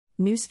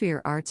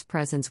Newsphere Arts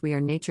presents We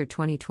Are Nature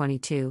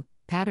 2022,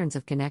 Patterns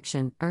of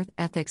Connection, Earth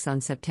Ethics on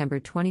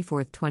September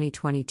 24,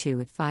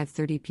 2022 at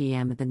 5:30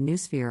 p.m. at the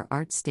Newsphere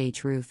Arts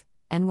Stage Roof,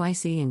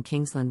 NYC and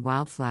Kingsland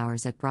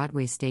Wildflowers at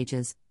Broadway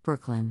Stages,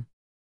 Brooklyn.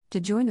 To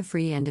join a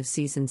free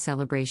end-of-season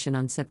celebration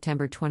on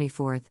September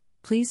 24th,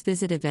 please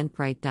visit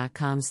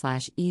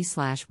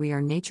eventbrite.com/e/We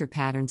Are Nature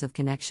Patterns of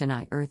Connection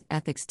I Earth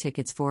Ethics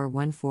Tickets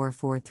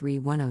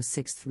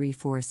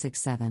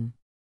 41443106347.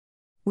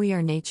 We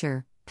Are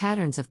Nature,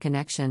 Patterns of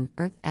Connection,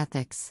 Earth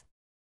Ethics.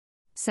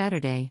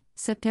 Saturday,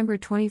 September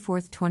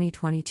 24,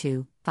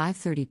 2022,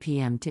 5:30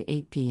 p.m. to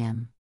 8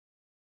 p.m.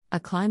 A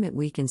Climate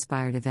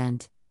Week-inspired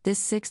event. This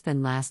sixth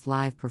and last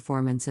live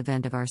performance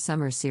event of our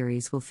summer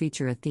series will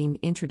feature a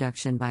themed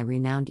introduction by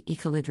renowned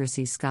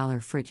ecoliteracy scholar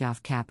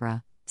Fritjof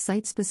Capra,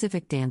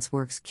 site-specific dance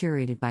works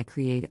curated by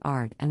Create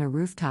Art, and a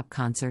rooftop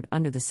concert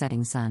under the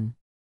setting sun.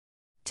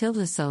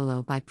 Tilda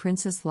Solo by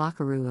Princess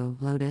Lakaruo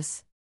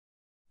Lotus.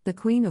 The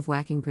Queen of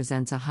Whacking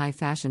presents a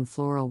high-fashion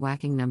floral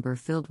whacking number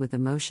filled with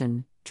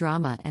emotion,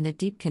 drama, and a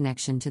deep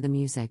connection to the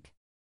music.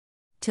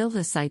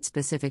 Tilda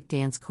site-specific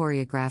dance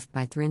choreographed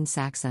by Thrin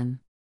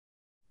Saxon.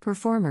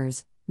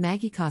 Performers,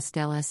 Maggie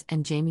Costellas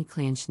and Jamie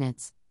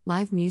Kleinschnitz,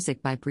 live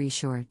music by Bree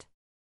Short.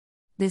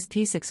 This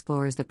piece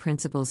explores the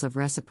principles of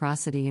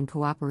reciprocity and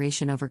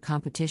cooperation over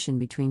competition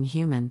between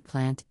human,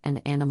 plant,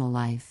 and animal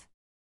life.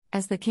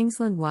 As the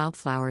Kingsland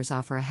Wildflowers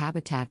offer a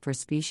habitat for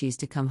species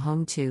to come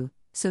home to,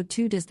 so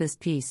too does this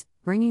piece,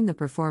 bringing the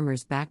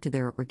performers back to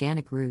their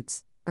organic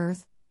roots,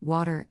 earth,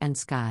 water, and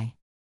sky.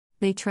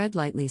 They tread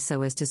lightly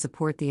so as to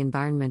support the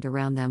environment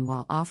around them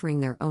while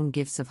offering their own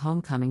gifts of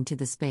homecoming to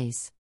the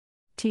space.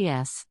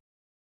 T.S.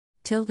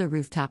 Tilda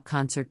Rooftop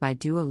Concert by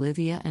duo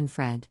Livia and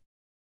Fred.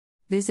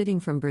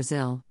 Visiting from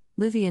Brazil,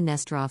 Livia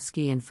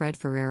Nestrovsky and Fred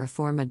Ferreira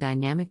form a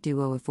dynamic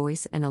duo of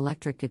voice and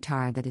electric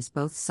guitar that is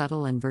both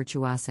subtle and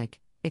virtuosic,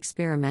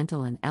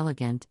 experimental and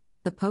elegant,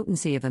 the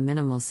potency of a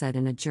minimal set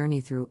in a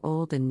journey through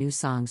old and new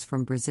songs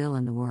from Brazil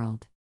and the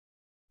world.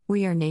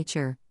 We Are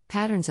Nature,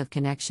 Patterns of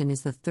Connection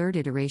is the third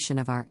iteration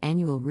of our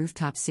annual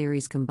rooftop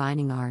series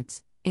combining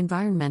arts,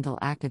 environmental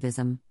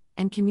activism,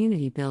 and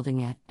community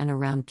building at and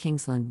around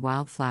Kingsland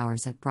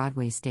Wildflowers at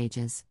Broadway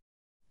Stages.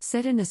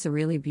 Set in a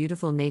surreally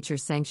beautiful nature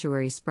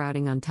sanctuary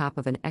sprouting on top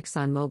of an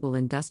ExxonMobil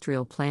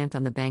industrial plant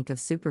on the bank of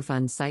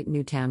Superfund site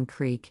Newtown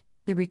Creek,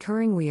 the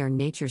recurring We Are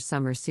Nature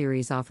summer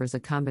series offers a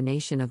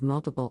combination of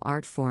multiple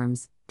art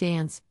forms: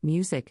 dance,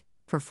 music,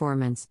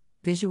 performance,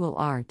 visual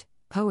art,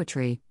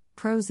 poetry,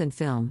 prose and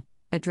film,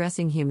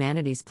 addressing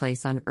humanity's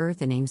place on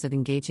Earth and aims at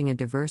engaging a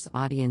diverse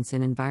audience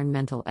in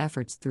environmental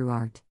efforts through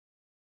art.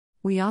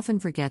 We often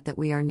forget that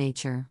we are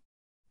nature.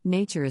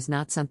 Nature is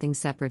not something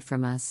separate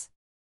from us.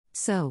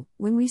 So,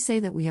 when we say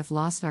that we have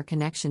lost our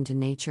connection to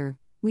nature,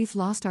 we've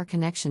lost our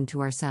connection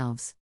to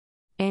ourselves.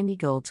 Andy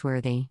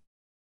Goldsworthy.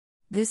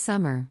 This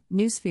summer,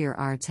 Newsphere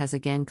Arts has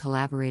again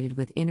collaborated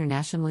with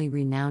internationally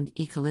renowned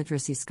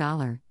ecoliteracy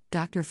scholar,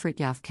 Dr.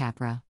 Fritjof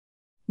Capra.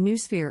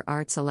 Newsphere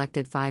Arts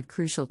selected 5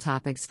 crucial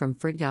topics from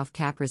Fritjof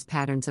Capra's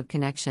Patterns of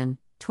Connection,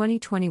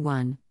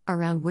 2021,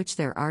 around which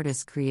their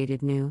artists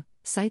created new,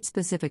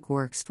 site-specific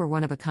works for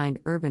one-of-a-kind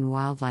urban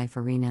wildlife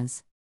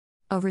arenas.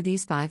 Over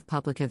these 5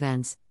 public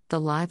events,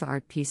 the live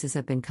art pieces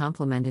have been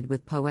complemented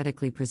with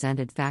poetically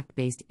presented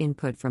fact-based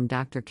input from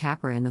Dr.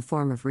 Capra in the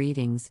form of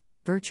readings,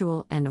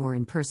 virtual and/or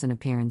in-person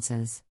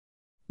appearances.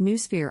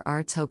 Newsphere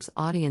Arts hopes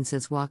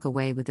audiences walk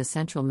away with a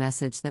central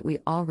message that we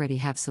already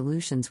have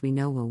solutions we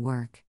know will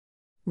work.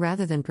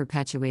 Rather than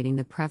perpetuating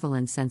the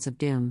prevalent sense of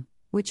doom,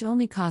 which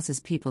only causes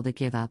people to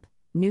give up,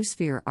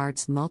 Newsphere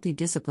Arts'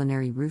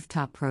 multidisciplinary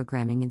rooftop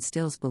programming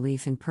instills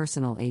belief in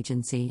personal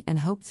agency and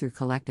hope through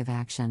collective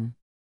action.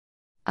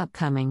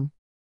 Upcoming: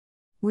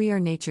 We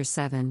Are Nature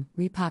 7,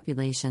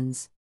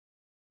 Repopulations.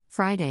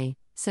 Friday,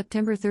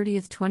 September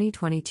 30,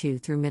 2022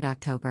 through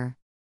mid-October.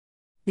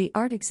 The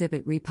art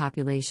exhibit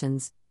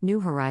Repopulations,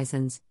 New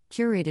Horizons,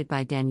 curated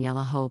by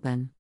Daniela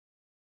Holben.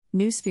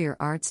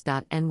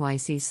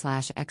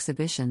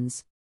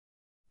 NewsphereArts.nyc/exhibitions.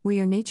 We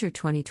Are Nature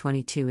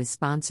 2022 is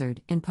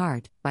sponsored, in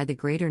part, by the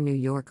Greater New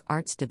York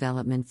Arts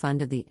Development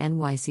Fund of the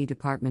NYC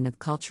Department of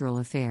Cultural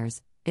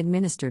Affairs,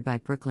 administered by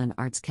Brooklyn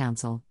Arts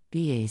Council,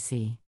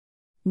 BAC.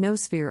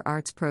 Newsphere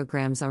Arts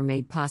programs are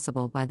made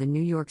possible by the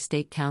New York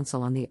State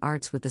Council on the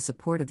Arts with the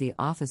support of the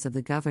Office of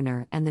the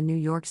Governor and the New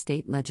York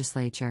State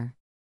Legislature.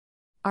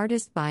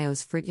 Artist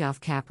bios: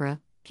 Fritjof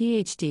Capra,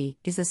 Ph.D.,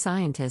 is a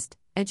scientist,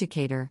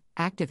 educator,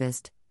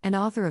 activist, and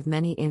author of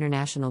many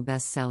international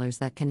bestsellers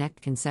that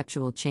connect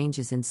conceptual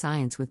changes in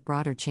science with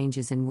broader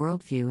changes in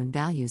worldview and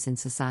values in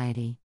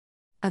society.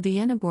 A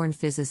Vienna-born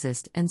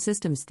physicist and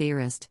systems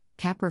theorist,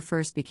 Capra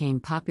first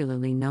became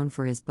popularly known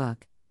for his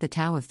book, The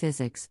Tao of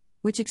Physics,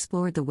 which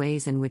explored the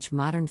ways in which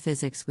modern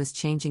physics was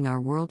changing our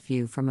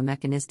worldview from a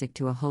mechanistic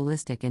to a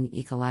holistic and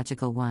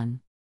ecological one.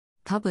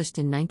 Published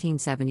in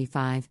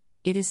 1975,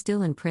 it is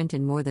still in print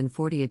in more than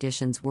 40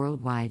 editions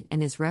worldwide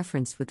and is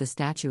referenced with the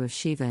statue of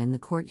Shiva in the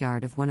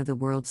courtyard of one of the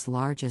world's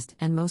largest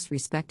and most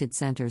respected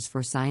centers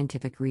for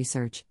scientific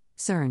research,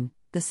 CERN,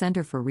 the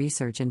Center for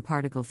Research in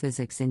Particle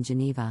Physics in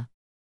Geneva.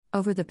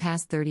 Over the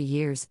past 30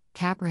 years,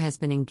 Capra has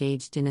been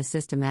engaged in a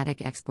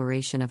systematic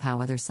exploration of how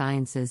other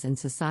sciences and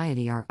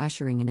society are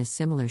ushering in a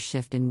similar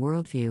shift in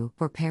worldview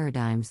or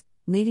paradigms,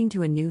 leading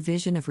to a new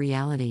vision of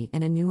reality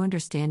and a new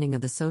understanding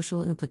of the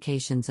social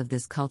implications of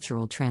this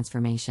cultural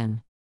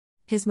transformation.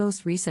 His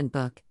most recent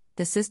book,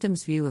 The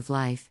Systems View of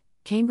Life,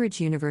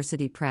 Cambridge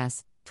University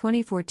Press,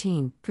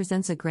 2014,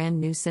 presents a grand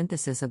new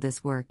synthesis of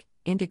this work,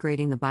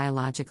 integrating the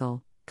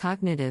biological,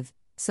 cognitive,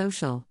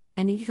 social,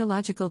 and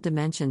ecological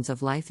dimensions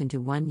of life into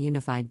one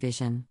unified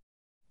vision.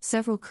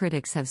 Several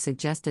critics have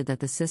suggested that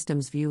The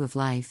Systems View of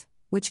Life,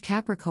 which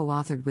Capra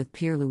co-authored with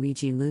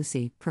Pierluigi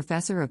Luci,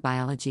 professor of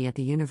biology at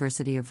the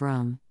University of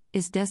Rome,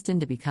 is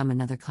destined to become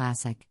another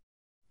classic.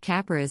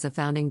 Capra is a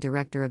founding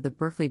director of the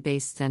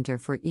Berkeley-based Center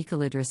for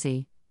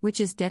Ecoliteracy,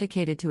 which is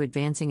dedicated to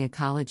advancing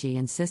ecology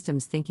and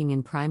systems thinking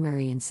in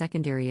primary and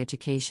secondary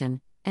education,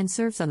 and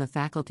serves on the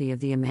faculty of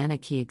the Amana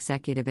Key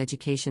Executive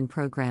Education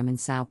Program in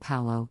São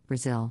Paulo,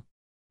 Brazil.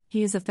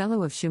 He is a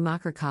Fellow of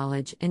Schumacher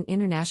College and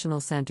International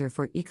Center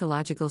for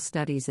Ecological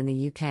Studies in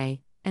the UK,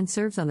 and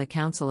serves on the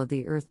Council of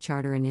the Earth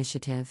Charter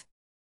Initiative.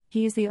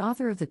 He is the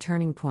author of The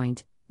Turning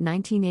Point,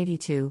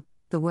 1982,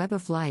 The Web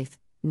of Life,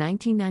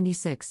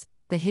 1996,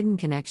 The Hidden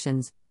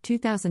Connections,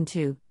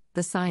 2002,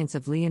 The Science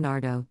of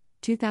Leonardo,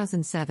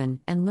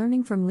 2007, and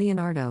Learning from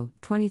Leonardo,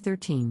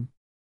 2013.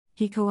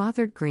 He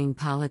co-authored Green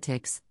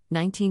Politics,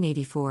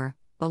 1984,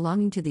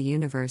 Belonging to the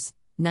Universe,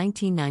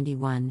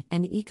 1991,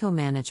 and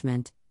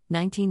Eco-Management,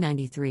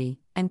 1993,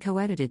 and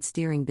co-edited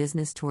Steering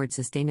Business Toward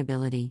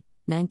Sustainability,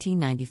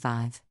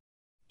 1995.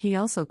 He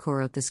also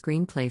co-wrote the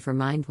screenplay for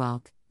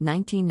Mindwalk,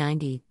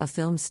 1990, a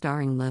film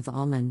starring Liv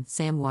Ullmann,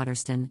 Sam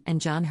Waterston, and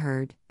John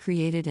Hurd,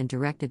 created and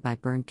directed by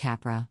Bernd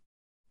Capra.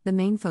 The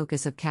main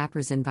focus of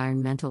Capra's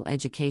environmental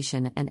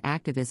education and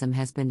activism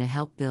has been to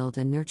help build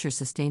and nurture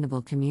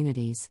sustainable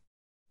communities.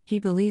 He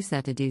believes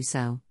that to do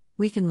so,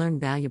 we can learn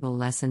valuable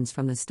lessons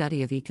from the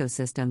study of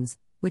ecosystems,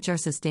 which are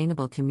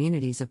sustainable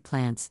communities of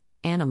plants,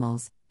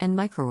 animals, and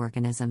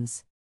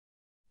microorganisms.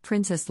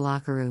 Princess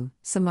Lockeroo,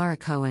 Samara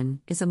Cohen,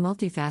 is a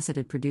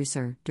multifaceted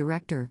producer,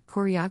 director,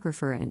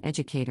 choreographer, and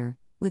educator,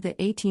 with an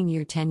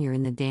 18-year tenure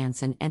in the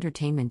dance and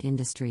entertainment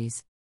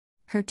industries.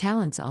 Her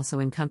talents also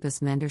encompass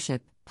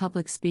mentorship,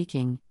 public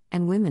speaking,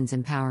 and women's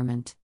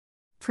empowerment.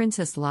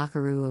 Princess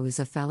Lockeroo is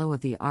a Fellow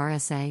of the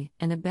RSA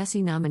and a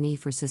Bessie nominee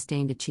for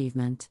Sustained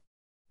Achievement.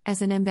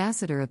 As an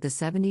ambassador of the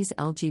 70s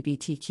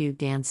LGBTQ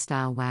dance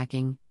style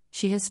whacking,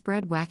 she has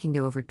spread whacking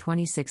to over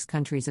 26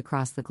 countries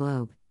across the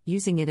globe,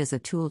 using it as a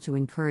tool to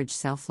encourage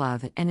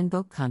self-love and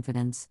invoke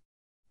confidence.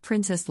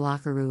 Princess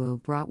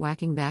Lockeroo brought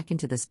whacking back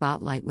into the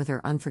spotlight with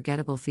her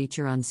unforgettable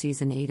feature on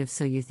Season 8 of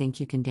So You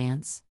Think You Can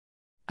Dance?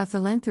 A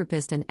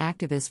philanthropist and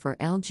activist for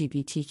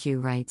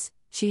LGBTQ rights,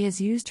 she has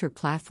used her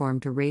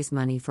platform to raise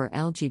money for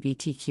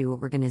LGBTQ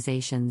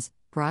organizations,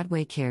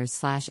 Broadway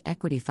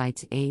Cares/Equity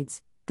Fights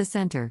AIDS, the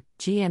Center,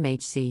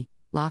 GMHC.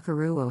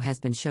 Lockeroo has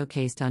been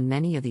showcased on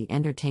many of the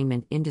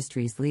entertainment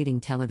industry's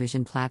leading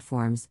television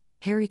platforms,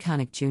 Harry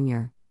Connick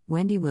Jr.,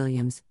 Wendy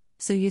Williams,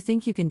 So You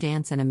Think You Can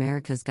Dance, and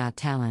America's Got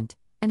Talent,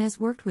 and has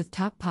worked with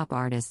top pop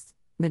artists,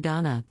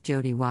 Madonna,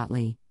 Jodie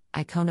Watley,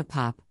 Icona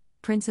Pop.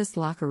 Princess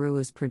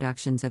Lockeroo's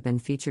productions have been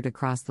featured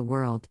across the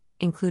world,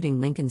 including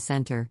Lincoln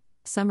Center,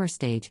 Summer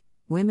Stage,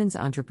 Women's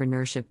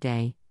Entrepreneurship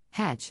Day,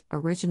 Hatch,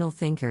 Original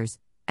Thinkers,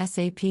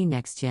 SAP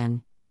Next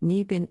Gen,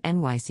 NEEP, and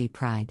NYC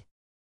Pride.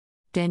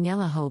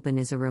 Daniela Holben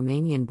is a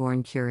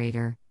Romanian-born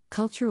curator,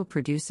 cultural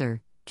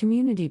producer,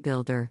 community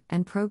builder,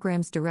 and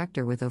programs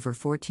director with over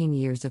 14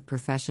 years of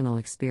professional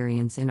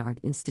experience in art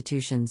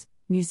institutions,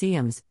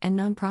 museums, and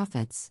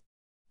nonprofits.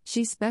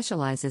 She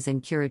specializes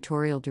in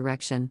curatorial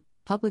direction,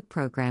 public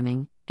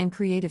programming, and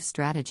creative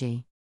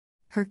strategy.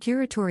 Her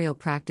curatorial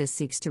practice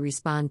seeks to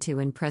respond to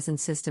and present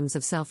systems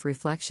of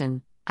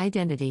self-reflection,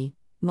 identity,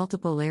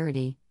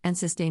 multipolarity, and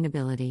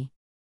sustainability.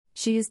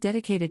 She is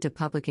dedicated to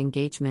public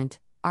engagement,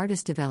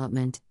 artist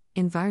development,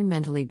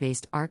 environmentally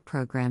based art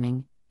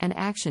programming, and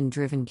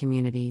action-driven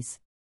communities.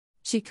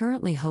 She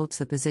currently holds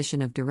the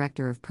position of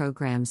Director of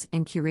Programs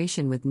and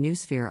Curation with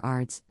Newsphere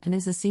Arts and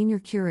is a Senior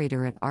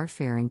Curator at Art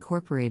Fair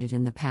Incorporated.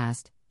 In the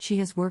past, she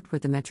has worked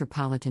with the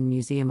Metropolitan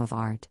Museum of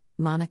Art,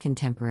 MoNA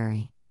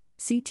Contemporary,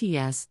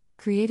 CTS,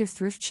 Creative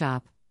Thrift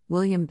Shop,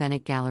 William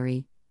Bennett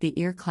Gallery, the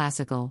Ear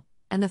Classical,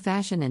 and the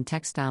Fashion and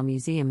Textile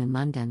Museum in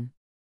London.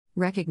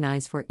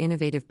 Recognized for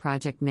innovative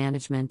project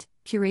management,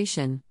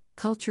 curation,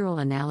 cultural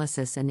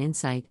analysis, and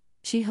insight,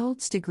 she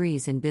holds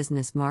degrees in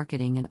business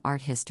marketing and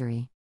art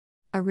history.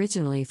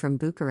 Originally from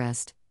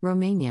Bucharest,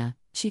 Romania,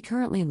 she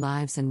currently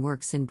lives and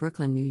works in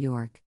Brooklyn, New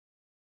York.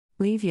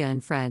 Livia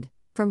and Fred,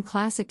 from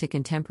classic to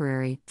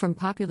contemporary, from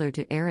popular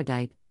to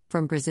erudite,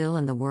 from Brazil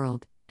and the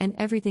world, and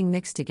everything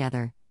mixed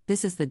together,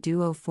 this is the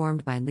duo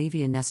formed by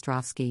Livia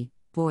Nestrovsky,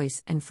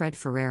 voice, and Fred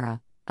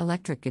Ferreira,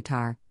 electric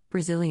guitar,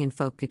 Brazilian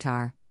folk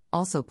guitar,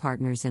 also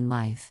partners in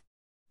life.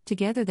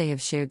 Together they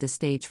have shared the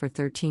stage for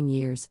 13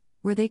 years,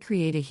 where they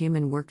create a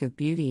human work of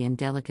beauty and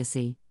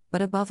delicacy,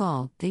 but above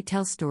all, they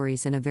tell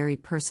stories in a very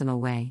personal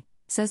way,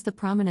 says the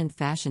prominent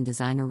fashion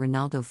designer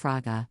Ronaldo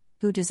Fraga,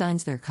 Who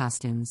designs their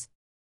costumes?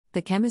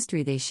 The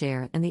chemistry they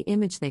share and the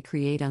image they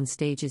create on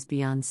stage is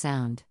beyond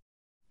sound.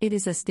 It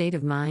is a state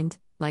of mind,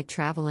 like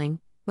traveling,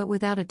 but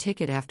without a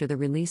ticket. After the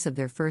release of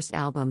their first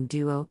album,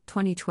 Duo,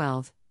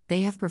 2012,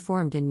 they have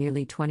performed in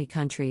nearly 20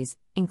 countries,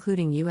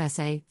 including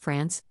USA,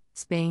 France,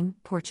 Spain,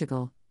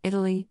 Portugal,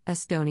 Italy,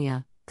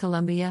 Estonia,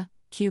 Colombia,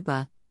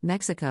 Cuba,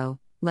 Mexico,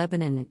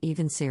 Lebanon, and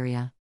even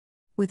Syria.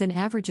 With an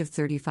average of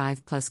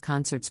 35-plus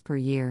concerts per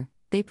year,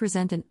 they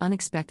present an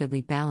unexpectedly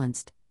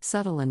balanced,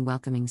 subtle, and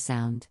welcoming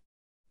sound.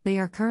 They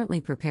are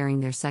currently preparing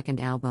their second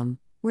album,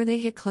 where they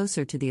hit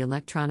closer to the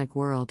electronic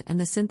world and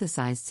the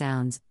synthesized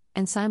sounds,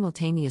 and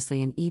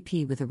simultaneously an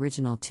EP with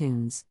original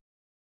tunes.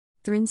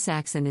 Thryn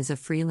Saxon is a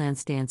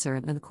freelance dancer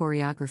and a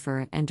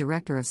choreographer and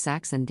director of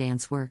Saxon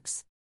Dance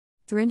Works.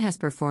 Thryn has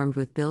performed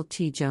with Bill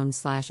T.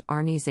 Jones /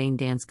 Arnie Zane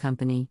Dance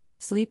Company,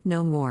 Sleep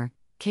No More,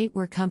 Kate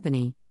Ware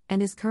Company,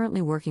 and is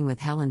currently working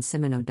with Helen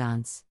Simoneau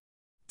Dance.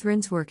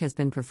 Thryn's work has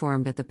been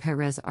performed at the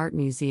Perez Art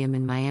Museum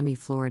in Miami,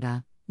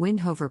 Florida,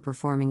 Windhover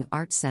Performing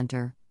Arts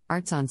Center,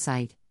 Arts on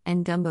Site,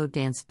 and Dumbo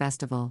Dance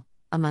Festival,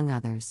 among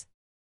others.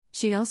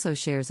 She also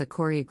shares a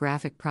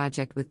choreographic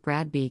project with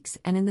Brad Beeks,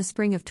 and in the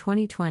spring of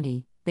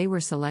 2020, they were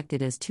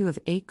selected as 2 of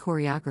 8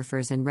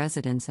 choreographers in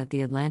residence at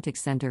the Atlantic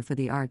Center for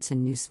the Arts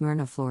in New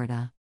Smyrna,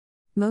 Florida.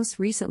 Most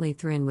recently,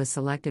 Thryn was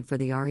selected for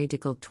the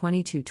Article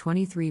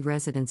 22-23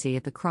 residency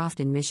at the Croft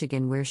in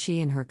Michigan, where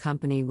she and her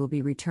company will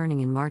be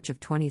returning in March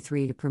of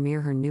 23 to premiere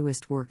her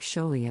newest work,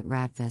 Sholi, at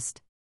Radfest.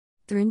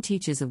 Thryn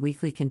teaches a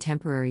weekly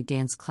contemporary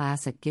dance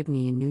class at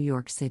Gibney in New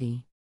York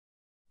City.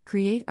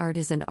 Create Art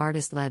is an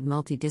artist-led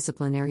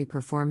multidisciplinary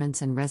performance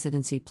and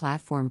residency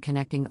platform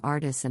connecting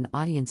artists and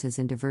audiences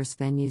in diverse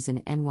venues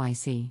in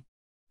NYC.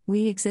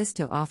 We exist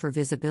to offer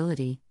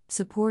visibility,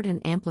 support,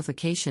 and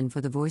amplification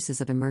for the voices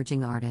of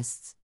emerging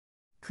artists.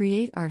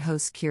 Create Art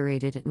hosts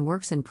curated and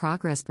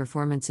works-in-progress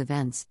performance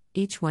events,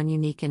 each one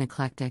unique and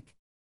eclectic.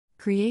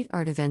 Create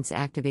Art events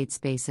activate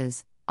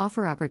spaces,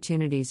 offer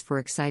opportunities for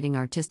exciting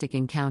artistic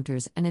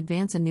encounters, and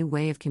advance a new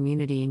way of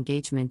community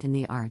engagement in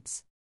the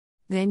arts.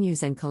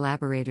 Venues and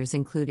collaborators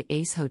include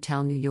Ace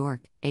Hotel New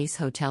York, Ace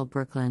Hotel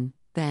Brooklyn,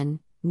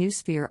 Ben, New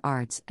Sphere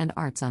Arts, and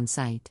Arts on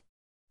Site.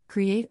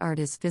 Create Art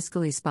is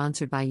fiscally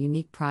sponsored by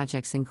Unique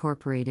Projects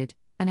Incorporated,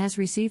 and has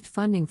received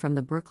funding from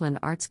the Brooklyn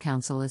Arts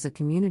Council as a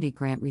community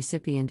grant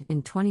recipient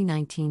in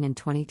 2019 and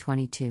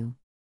 2022.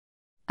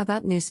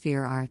 About New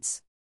Sphere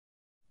Arts.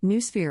 New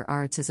Sphere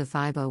Arts is a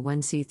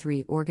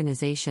 501c3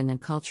 organization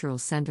and cultural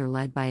center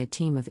led by a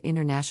team of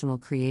international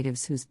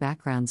creatives whose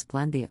backgrounds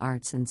blend the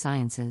arts and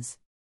sciences.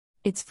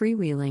 Its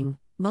freewheeling,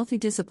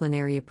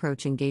 multidisciplinary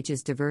approach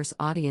engages diverse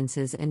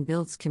audiences and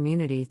builds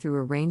community through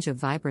a range of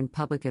vibrant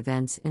public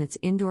events in its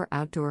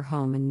indoor-outdoor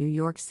home in New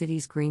York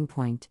City's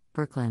Greenpoint,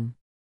 Brooklyn.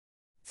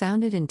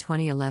 Founded in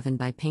 2011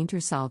 by painter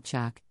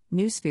Salchuk,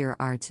 New Sphere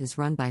Arts is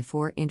run by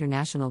 4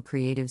 international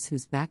creatives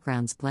whose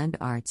backgrounds blend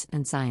arts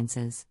and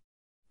sciences.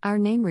 Our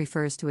name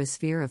refers to a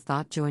sphere of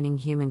thought joining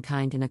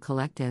humankind in a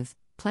collective,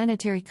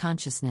 planetary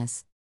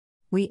consciousness.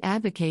 We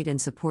advocate and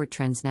support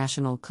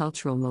transnational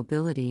cultural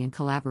mobility and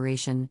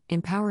collaboration,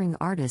 empowering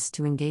artists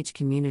to engage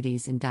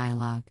communities in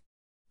dialogue.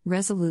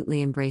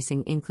 Resolutely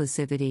embracing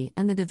inclusivity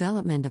and the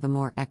development of a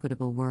more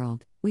equitable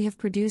world, we have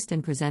produced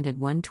and presented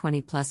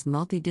 120-plus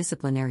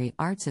multidisciplinary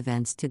arts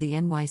events to the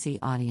NYC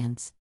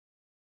audience.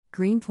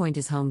 Greenpoint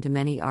is home to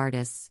many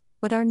artists,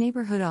 but our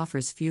neighborhood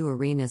offers few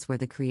arenas where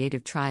the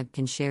creative tribe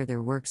can share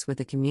their works with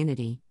the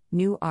community.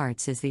 New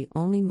Arts is the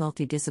only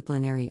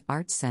multidisciplinary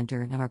arts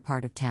center in our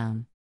part of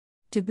town.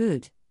 To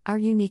boot, our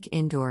unique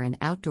indoor and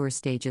outdoor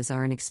stages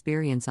are an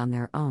experience on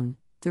their own.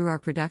 Through our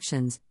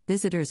productions,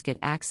 visitors get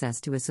access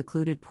to a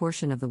secluded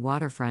portion of the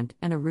waterfront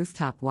and a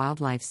rooftop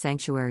wildlife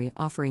sanctuary,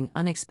 offering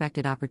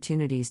unexpected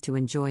opportunities to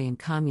enjoy and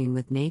commune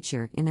with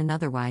nature in an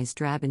otherwise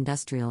drab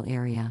industrial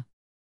area.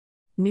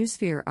 New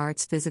Sphere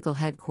Arts' physical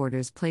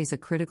headquarters plays a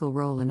critical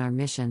role in our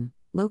mission.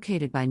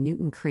 Located by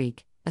Newton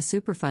Creek, a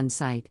Superfund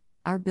site,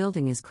 our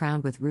building is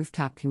crowned with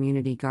rooftop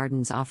community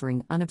gardens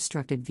offering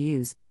unobstructed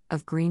views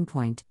of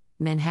Greenpoint,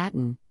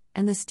 Manhattan,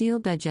 and the steel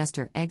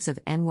digester eggs of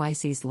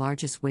NYC's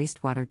largest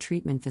wastewater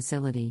treatment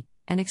facility,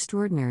 an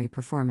extraordinary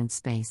performance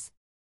space.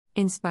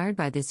 Inspired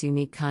by this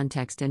unique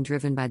context and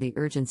driven by the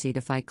urgency to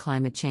fight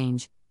climate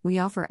change, we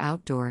offer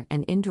outdoor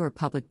and indoor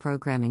public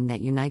programming that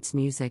unites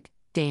music,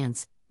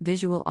 dance,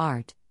 visual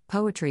art,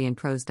 poetry, and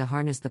prose to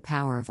harness the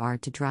power of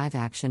art to drive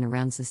action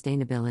around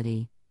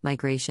sustainability,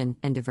 migration,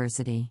 and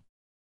diversity.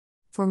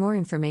 For more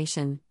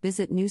information,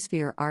 visit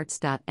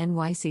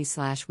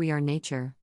newspherearts.nyc/wearenature.